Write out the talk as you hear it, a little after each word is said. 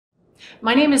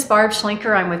My name is Barb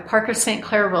Schlinker. I'm with Parker St.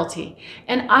 Clair Realty,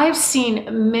 and I've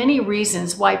seen many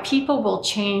reasons why people will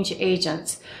change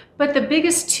agents. But the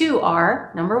biggest two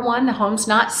are, number one, the home's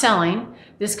not selling.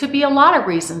 This could be a lot of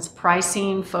reasons: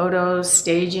 pricing, photos,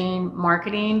 staging,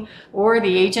 marketing, or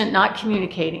the agent not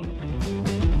communicating.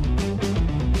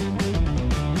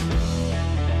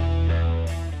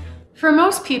 For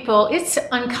most people, it's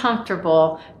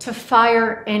uncomfortable to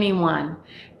fire anyone.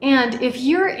 And if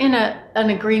you're in an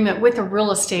agreement with a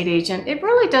real estate agent, it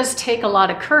really does take a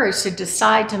lot of courage to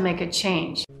decide to make a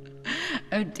change.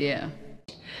 Oh dear.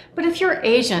 But if your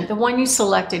agent, the one you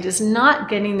selected, is not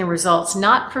getting the results,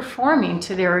 not performing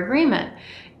to their agreement,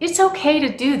 it's okay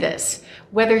to do this,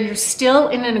 whether you're still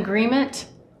in an agreement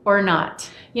or not.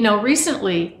 You know,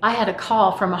 recently I had a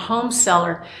call from a home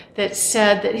seller that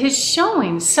said that his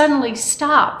showing suddenly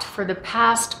stopped for the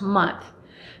past month.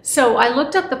 So I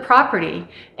looked up the property,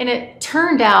 and it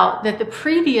turned out that the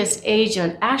previous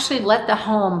agent actually let the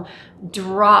home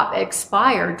drop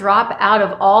out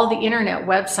of all the internet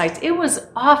websites. It was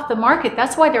off the market.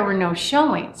 That's why there were no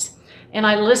showings. And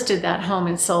I listed that home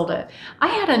and sold it. I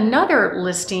had another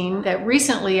listing that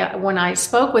recently, when I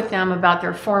spoke with them about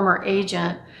their former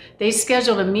agent, they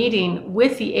scheduled a meeting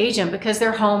with the agent because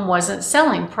their home wasn't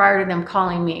selling prior to them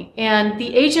calling me. And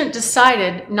the agent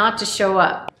decided not to show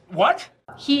up. What?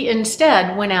 He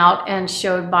instead went out and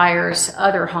showed buyers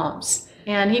other homes.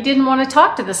 And he didn't want to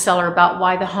talk to the seller about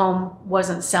why the home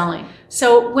wasn't selling.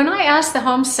 So when I asked the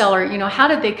home seller, how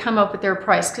did they come up with their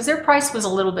price? Because their price was a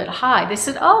little bit high. They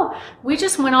said, oh, we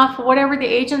just went off of whatever the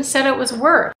agent said it was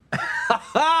worth.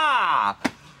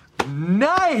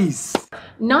 Nice!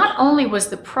 Not only was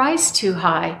the price too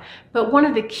high, but one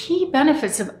of the key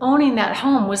benefits of owning that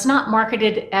home was not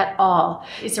marketed at all.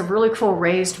 It's a really cool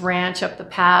raised ranch up the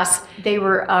pass. They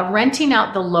were renting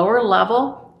out the lower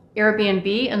level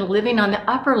Airbnb and living on the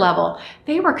upper level.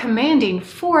 They were commanding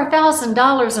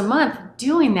 $4,000 a month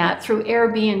doing that through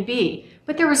Airbnb,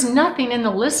 but there was nothing in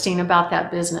the listing about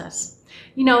that business.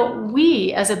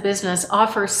 We as a business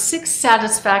offer 6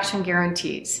 satisfaction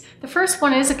guarantees. The first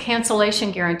one is a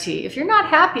cancellation guarantee. If you're not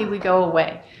happy, we go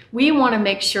away. We want to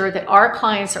make sure that our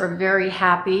clients are very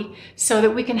happy so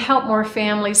that we can help more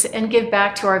families and give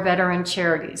back to our veteran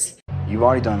charities. You've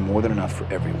already done more than enough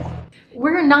for everyone.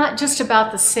 We're not just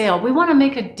about the sale. We want to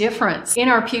make a difference in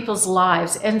our people's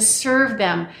lives and serve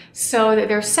them so that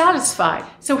they're satisfied.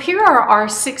 So here are our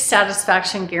 6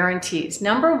 satisfaction guarantees.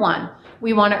 Number 1,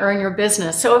 we want to earn your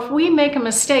business. So if we make a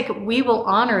mistake, we will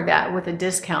honor that with a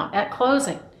discount at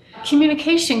closing.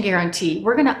 Communication guarantee.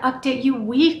 We're going to update you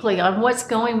weekly on what's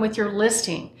going with your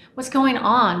listing. What's going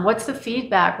on? What's the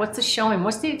feedback? What's the showing?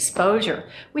 What's the exposure?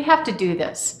 We have to do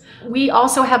this. We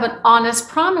also have an honest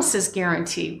promises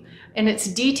guarantee, and it's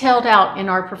detailed out in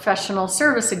our professional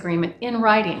service agreement in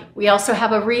writing. We also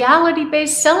have a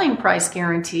reality-based selling price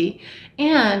guarantee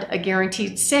and a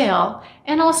guaranteed sale,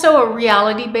 and also a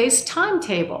reality-based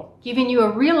timetable, giving you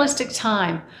a realistic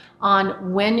time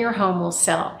on when your home will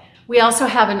sell. We also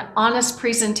have an honest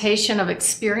presentation of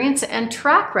experience and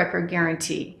track record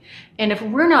guarantee. And if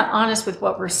we're not honest with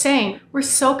what we're saying, we're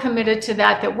so committed to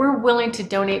that we're willing to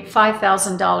donate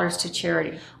 $5,000 to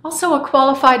charity. Also, a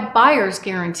qualified buyer's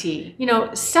guarantee.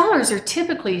 Sellers are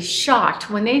typically shocked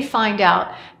when they find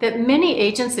out that many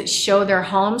agents that show their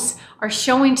homes are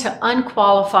showing to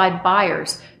unqualified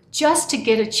buyers just to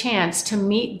get a chance to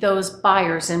meet those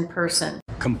buyers in person.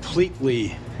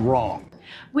 Completely wrong.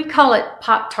 We call it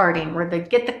pop-tarting, where they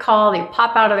get the call, they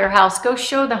pop out of their house, go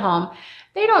show the home.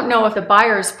 They don't know if the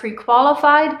buyer is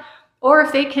pre-qualified or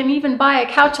if they can even buy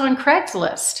a couch on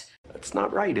Craigslist. That's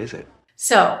not right, is it?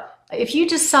 So if you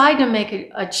decide to make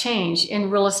a change in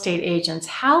real estate agents,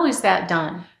 how is that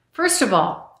done? First of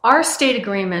all, our state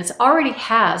agreements already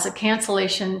has a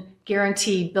cancellation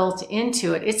guarantee built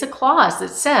into it. It's a clause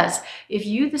that says if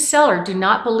you, the seller, do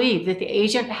not believe that the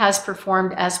agent has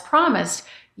performed as promised,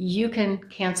 you can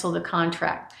cancel the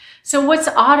contract. So what's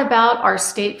odd about our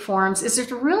state forms is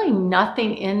there's really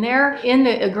nothing in there in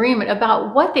the agreement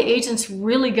about what the agent's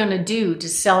really going to do to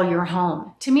sell your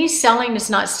home. To me, selling is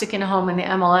not sticking a home in the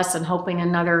MLS and hoping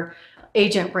another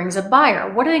agent brings a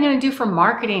buyer. What are they going to do for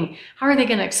marketing? How are they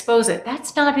going to expose it?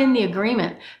 That's not in the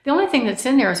agreement. The only thing that's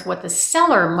in there is what the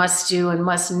seller must do and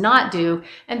must not do,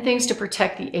 and things to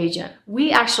protect the agent.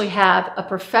 We actually have a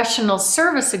professional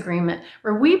service agreement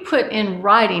where we put in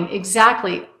writing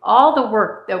exactly all the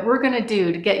work that we're going to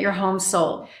do to get your home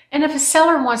sold. And if a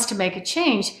seller wants to make a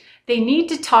change, they need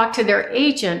to talk to their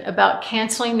agent about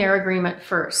canceling their agreement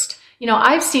first. You know,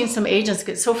 I've seen some agents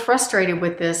get so frustrated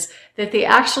with this that they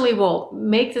actually will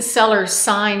make the seller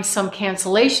sign some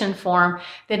cancellation form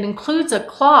that includes a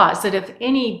clause that if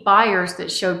any buyers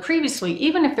that showed previously,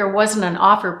 even if there wasn't an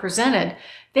offer presented,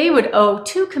 they would owe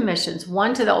 2 commissions,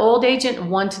 one to the old agent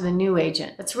and one to the new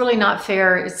agent. It's really not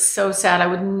fair. It's so sad. I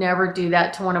would never do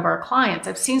that to one of our clients.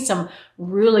 I've seen some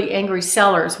really angry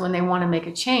sellers when they want to make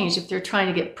a change if they're trying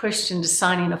to get pushed into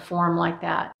signing a form like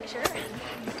that.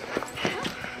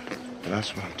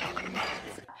 That's what I'm talking about.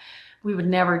 We would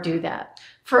never do that.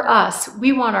 For us,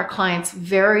 we want our clients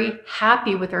very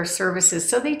happy with our services,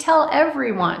 so they tell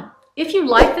everyone. If you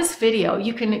like this video,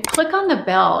 you can click on the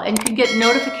bell and you can get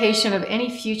notification of any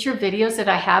future videos that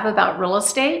I have about real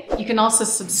estate. You can also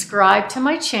subscribe to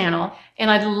my channel, and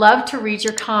I'd love to read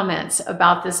your comments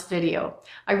about this video.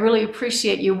 I really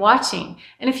appreciate you watching.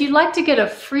 And if you'd like to get a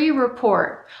free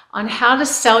report on how to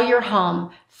sell your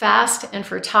home fast and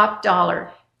for top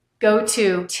dollar, go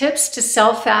to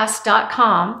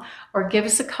tipstosellfast.com or give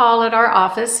us a call at our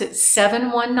office at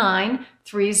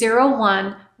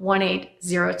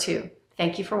 719-301-1802.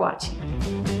 Thank you for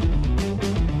watching.